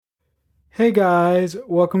Hey guys,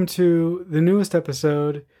 welcome to the newest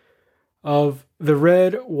episode of the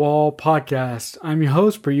Redwall podcast. I'm your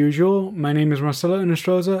host, per usual. My name is Marcelo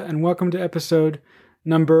Inostroza, and welcome to episode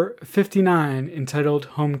number 59, entitled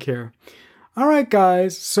HomeCare. Alright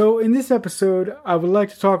guys, so in this episode, I would like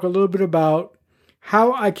to talk a little bit about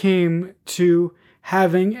how I came to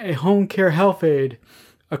having a home care health aide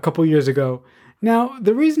a couple years ago. Now,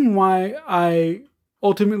 the reason why I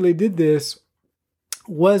ultimately did this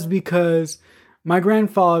was because my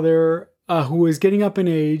grandfather, who was getting up in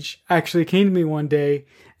age, actually came to me one day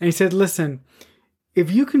and he said, listen, if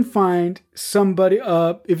you can find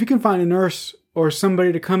a nurse or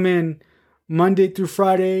somebody to come in Monday through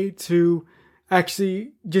Friday to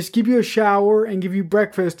actually just give you a shower and give you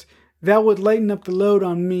breakfast, that would lighten up the load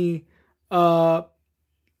on me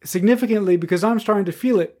significantly, because I'm starting to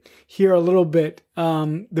feel it here a little bit.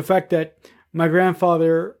 The fact that my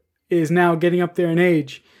grandfather is now getting up there in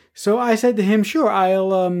age. So I said to him, sure,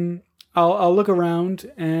 I'll look around.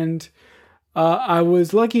 And I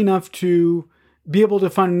was lucky enough to be able to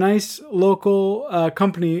find a nice local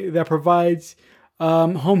company that provides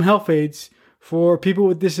home health aides for people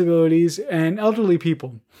with disabilities and elderly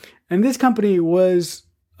people. And this company was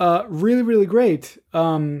really, really great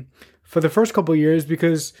for the first couple of years,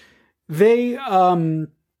 because they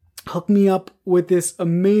hooked me up with this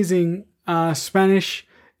amazing Spanish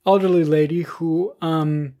elderly lady who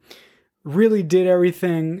really did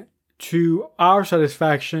everything to our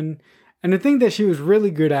satisfaction. And the thing that she was really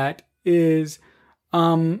good at is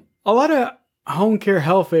a lot of home care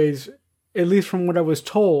health aides, at least from what I was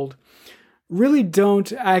told, really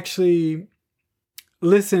don't actually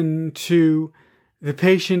listen to the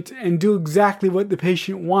patient and do exactly what the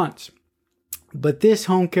patient wants. But this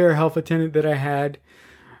home care health attendant that I had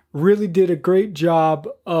really did a great job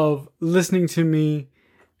of listening to me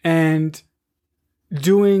and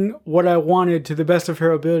doing what I wanted to the best of her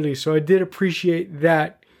ability. So I did appreciate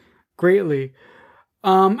that greatly.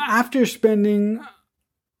 After spending,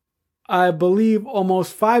 I believe,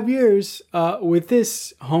 almost 5 years with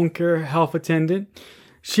this home care health attendant,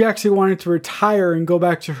 she actually wanted to retire and go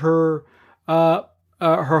back to her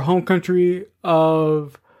home country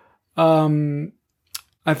of,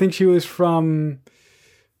 I think she was from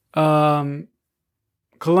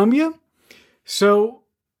Colombia. So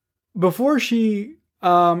before she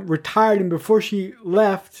retired and before she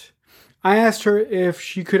left, I asked her if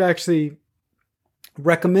she could actually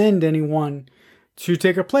recommend anyone to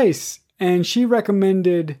take her place. And she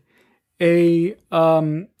recommended a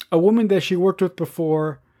woman that she worked with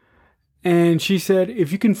before. And she said,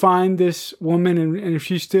 if you can find this woman and if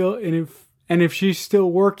she's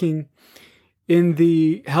still working in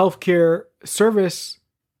the healthcare service,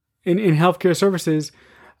 in healthcare services,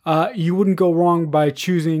 you wouldn't go wrong by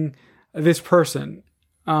choosing this person.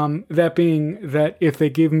 That being that if they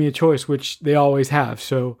give me a choice, which they always have.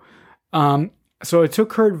 So I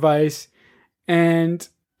took her advice and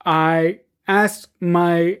I asked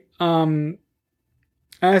my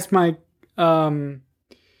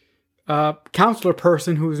counselor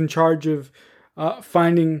person who was in charge of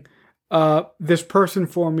finding this person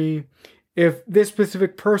for me, if this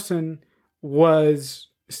specific person was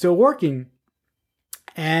still working.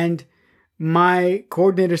 And my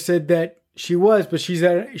coordinator said that she was, but she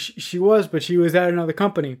was at another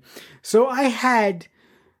company. So I had,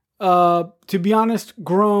 to be honest,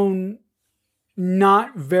 grown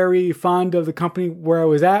not very fond of the company where I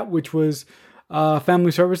was at, which was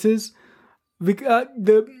Family Services.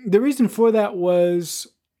 The reason for that was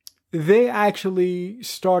they actually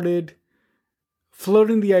started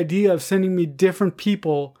floating the idea of sending me different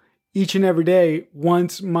people each and every day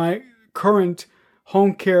once my current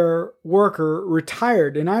home care worker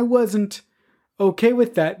retired. And I wasn't okay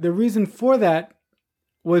with that. The reason for that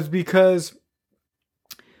was because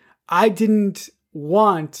I didn't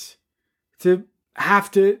want to have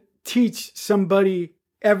to teach somebody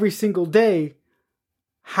every single day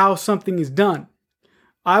how something is done.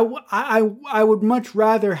 I would much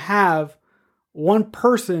rather have one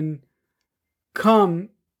person come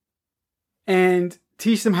and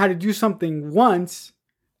teach them how to do something once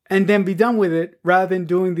and then be done with it, rather than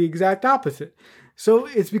doing the exact opposite. So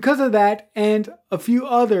it's because of that and a few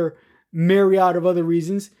other myriad of other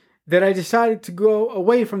reasons that I decided to go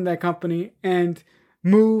away from that company and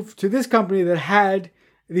move to this company that had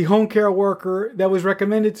the home care worker that was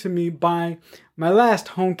recommended to me by my last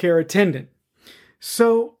home care attendant.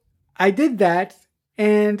 So I did that.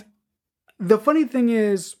 And the funny thing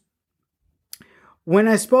is, when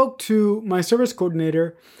I spoke to my service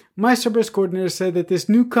coordinator said that this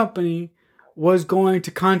new company was going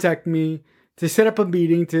to contact me to set up a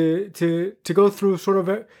meeting to go through sort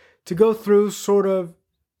of to go through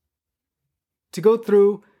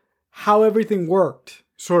how everything worked,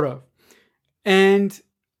 sort of. And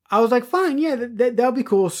I was like, fine, yeah, that'll be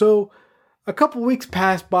cool. So a couple weeks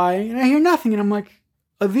passed by and I hear nothing. And I'm like,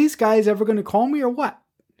 are these guys ever going to call me or what?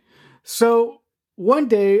 So one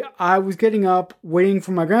day I was getting up, waiting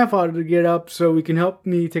for my grandfather to get up so he can help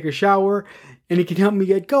me take a shower and he can help me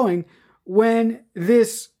get going, when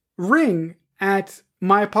this ring at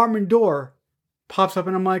my apartment door pops up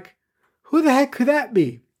and I'm like, who the heck could that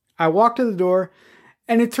be? I walked to the door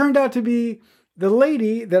and it turned out to be the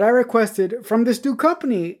lady that I requested from this new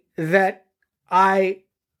company that I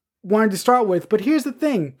wanted to start with. But here's the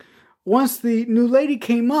thing. Once the new lady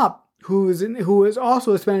came up, who is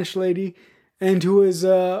also a Spanish lady and who is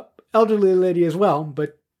an elderly lady as well,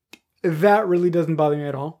 but that really doesn't bother me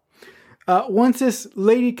at all. Once this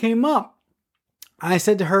lady came up, I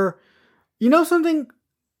said to her, you know something?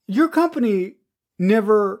 Your company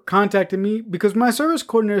never contacted me because my service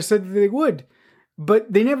coordinator said that they would,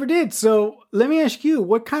 but they never did. So let me ask you,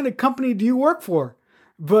 what kind of company do you work for?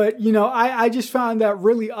 But, I just found that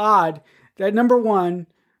really odd that, number one,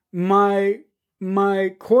 my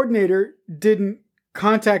coordinator didn't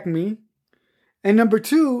contact me. And number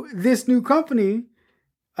two, this new company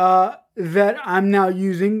that I'm now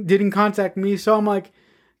using didn't contact me. So I'm like,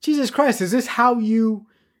 Jesus Christ, is this how you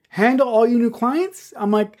handle all your new clients?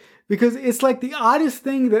 I'm like, because it's like the oddest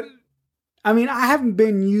thing that, I haven't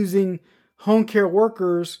been using homeCare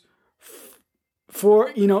workers for,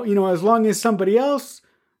 as long as somebody else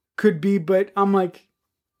could be, but I'm like,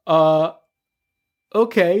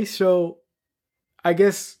 okay, so I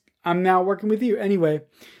guess I'm now working with you. Anyway,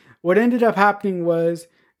 what ended up happening was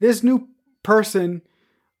this new person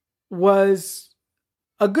was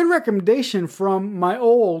a good recommendation from my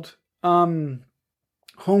old home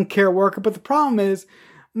care worker. But the problem is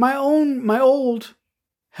my old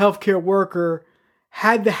healthcare worker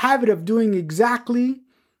had the habit of doing exactly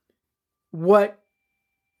what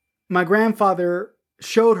my grandfather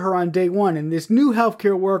showed her on day one. And this new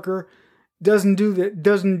healthcare worker doesn't do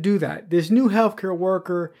that. This new healthcare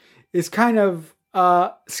worker is kind of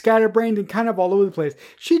scatterbrained and kind of all over the place.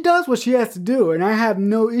 She does what she has to do, and I have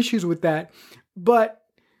no issues with that. But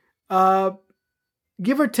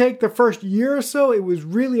give or take the first year or so, it was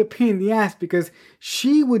really a pain in the ass because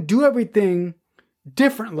she would do everything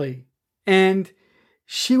differently, and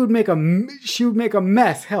she would make a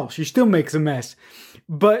mess. Hell, she still makes a mess.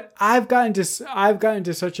 But I've gotten to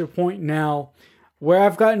such a point now where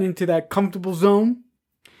I've gotten into that comfortable zone,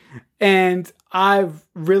 and I've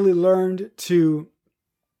really learned to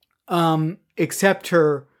accept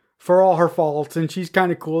her for all her faults, and she's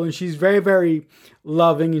kind of cool, and she's very, very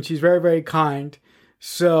loving, and she's very, very kind.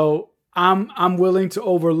 So I'm willing to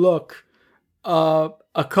overlook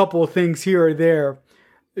a couple of things here or there,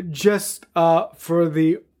 just for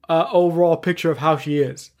the overall picture of how she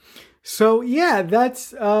is. So yeah,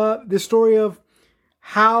 that's the story of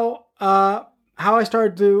how I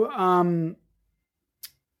started to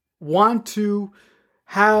want to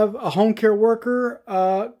have a home care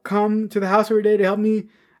worker come to the house every day to help me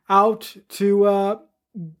out to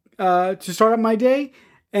start up my day,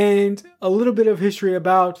 and a little bit of history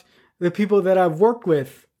about the people that I've worked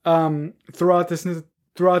with throughout this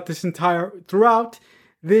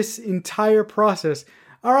entire process.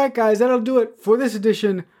 All right, guys, that'll do it for this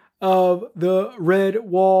edition of the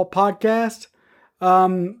Redwall podcast.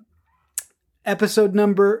 Episode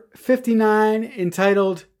number 59,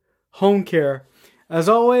 entitled Home Care. As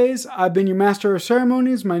always, I've been your master of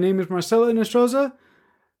ceremonies. My name is Marcelo Nostroza.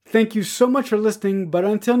 Thank you so much for listening, but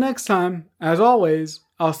until next time, as always,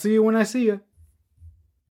 I'll see you when I see you.